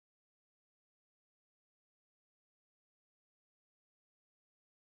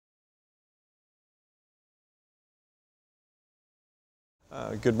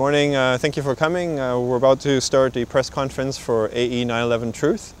Good morning, thank you for coming. We're about to start the press conference for AE 9/11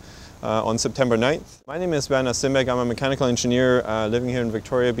 Truth on September 9th. My name is Werner Simbeck. I'm a mechanical engineer living here in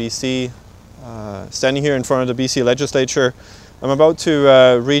Victoria, BC, standing here in front of the BC Legislature. I'm about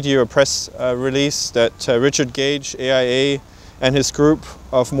to read you a press release that Richard Gage, AIA, and his group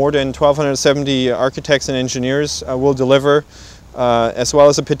of more than 1,270 architects and engineers will deliver, as well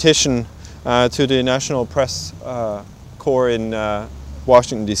as a petition to the National Press Corps in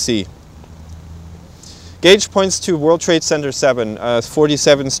Washington, D.C. Gage points to World Trade Center 7, a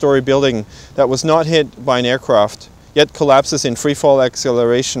 47-story building that was not hit by an aircraft, yet collapses in freefall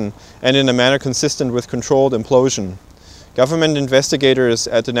acceleration and in a manner consistent with controlled implosion. Government investigators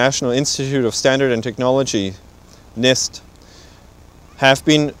at the National Institute of Standard and Technology, NIST, have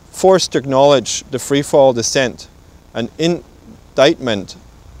been forced to acknowledge the freefall descent, an indictment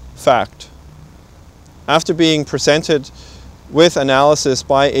fact. After being presented with analysis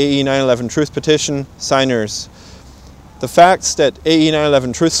by AE 9/11 Truth petition signers, the facts that AE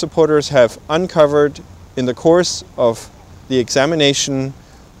 9/11 Truth supporters have uncovered in the course of the examination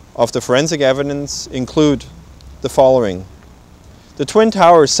of the forensic evidence include the following. The Twin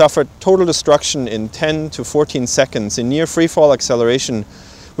Towers suffered total destruction in 10 to 14 seconds in near freefall acceleration,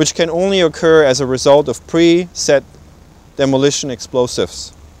 which can only occur as a result of pre-set demolition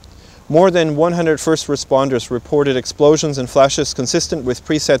explosives. More than 100 first responders reported explosions and flashes consistent with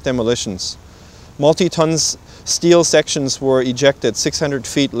preset demolitions. Multi-ton steel sections were ejected 600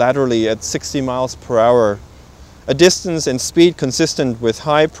 feet laterally at 60 miles per hour, a distance and speed consistent with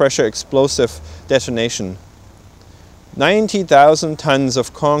high-pressure explosive detonation. 90,000 tons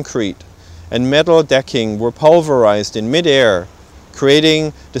of concrete and metal decking were pulverized in mid-air,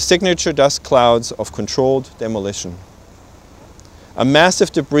 creating the signature dust clouds of controlled demolition. A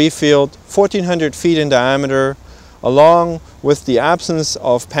massive debris field, 1,400 feet in diameter, along with the absence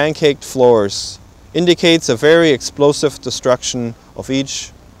of pancaked floors, indicates a very explosive destruction of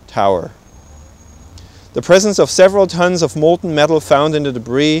each tower. The presence of several tons of molten metal found in the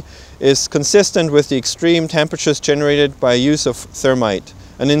debris is consistent with the extreme temperatures generated by use of thermite,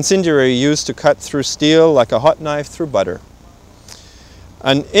 an incendiary used to cut through steel like a hot knife through butter.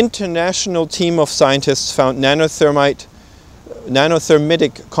 An international team of scientists found nanothermitic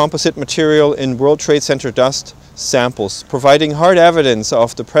composite material in World Trade Center dust samples, providing hard evidence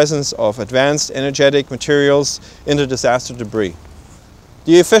of the presence of advanced energetic materials in the disaster debris.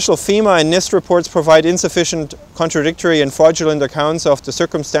 The official FEMA and NIST reports provide insufficient, contradictory and fraudulent accounts of the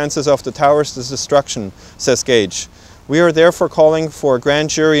circumstances of the tower's destruction, says Gage. We are therefore calling for a grand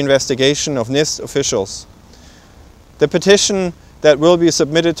jury investigation of NIST officials. The petition that will be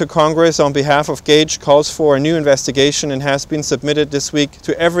submitted to Congress on behalf of Gage calls for a new investigation and has been submitted this week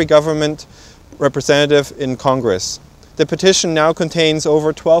to every government representative in Congress. The petition now contains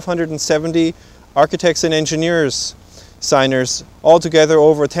over 1,270 architects and engineers signers. Altogether,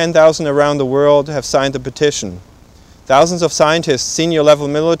 over 10,000 around the world have signed the petition. Thousands of scientists, senior-level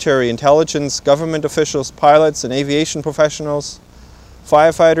military, intelligence, government officials, pilots and aviation professionals,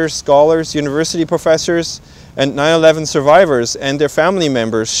 firefighters, scholars, university professors, and 9/11 survivors and their family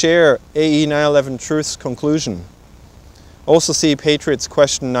members share AE 9/11 Truth's conclusion. Also see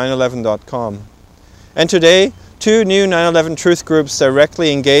patriotsquestion911.com. And today, two new 9/11 Truth groups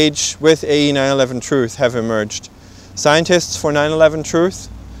directly engage with AE 9/11 Truth have emerged. Scientists for 9/11 Truth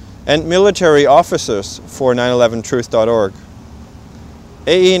and military officers for 911truth.org.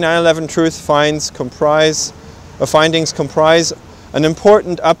 AE 9/11 Truth findings comprise an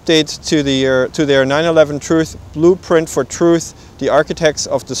important update to their 9/11 Truth Blueprint for Truth, the Architects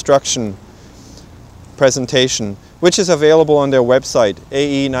of Destruction presentation, which is available on their website,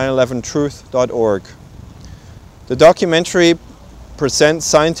 ae911truth.org. The documentary presents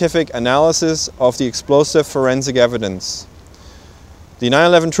scientific analysis of the explosive forensic evidence. The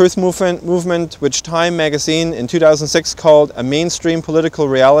 9/11 Truth movement, which Time magazine in 2006 called a mainstream political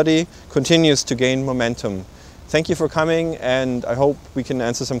reality, continues to gain momentum. Thank you for coming, and I hope we can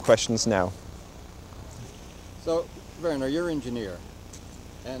answer some questions now. So, Werner, you're an engineer,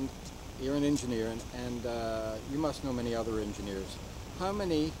 and you must know many other engineers. How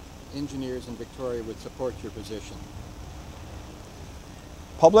many engineers in Victoria would support your position?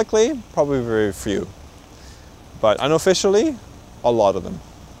 Publicly, probably very few, but unofficially, a lot of them.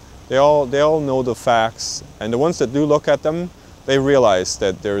 They all know the facts, and the ones that do look at them, they realize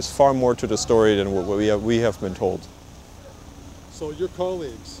that there is far more to the story than what we have been told. So your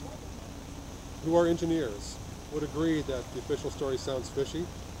colleagues, who are engineers, would agree that the official story sounds fishy?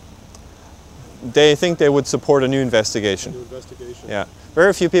 They think they would support a new investigation. A new investigation. Yeah.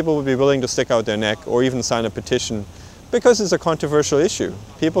 Very few people would be willing to stick out their neck or even sign a petition Because it's a controversial issue.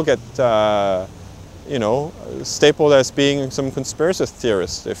 People get, you know, stapled as being some conspiracy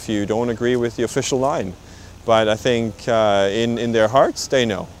theorist if you don't agree with the official line. But I think in their hearts, they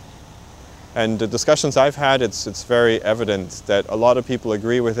know. And the discussions I've had, it's very evident that a lot of people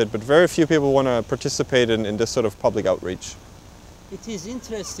agree with it, but very few people want to participate in this sort of public outreach. It is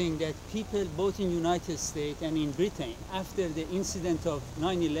interesting that people both in the United States and in Britain, after the incident of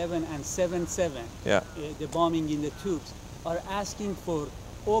 9/11 and 7/7, Yeah. The bombing in the tubes, are asking for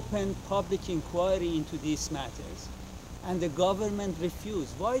open public inquiry into these matters. And the government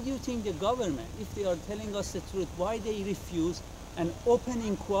refused. Why do you think the government, if they are telling us the truth, why they refuse an open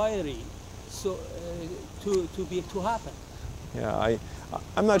inquiry to happen? Yeah,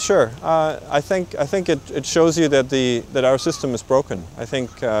 I'm not sure. I think it shows you that our system is broken. I think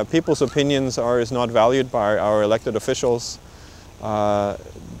people's opinions is not valued by our elected officials.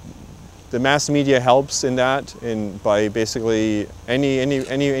 The mass media helps in that, by basically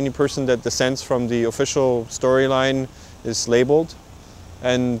any person that dissents from the official storyline is labeled,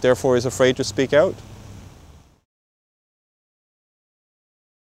 and therefore is afraid to speak out.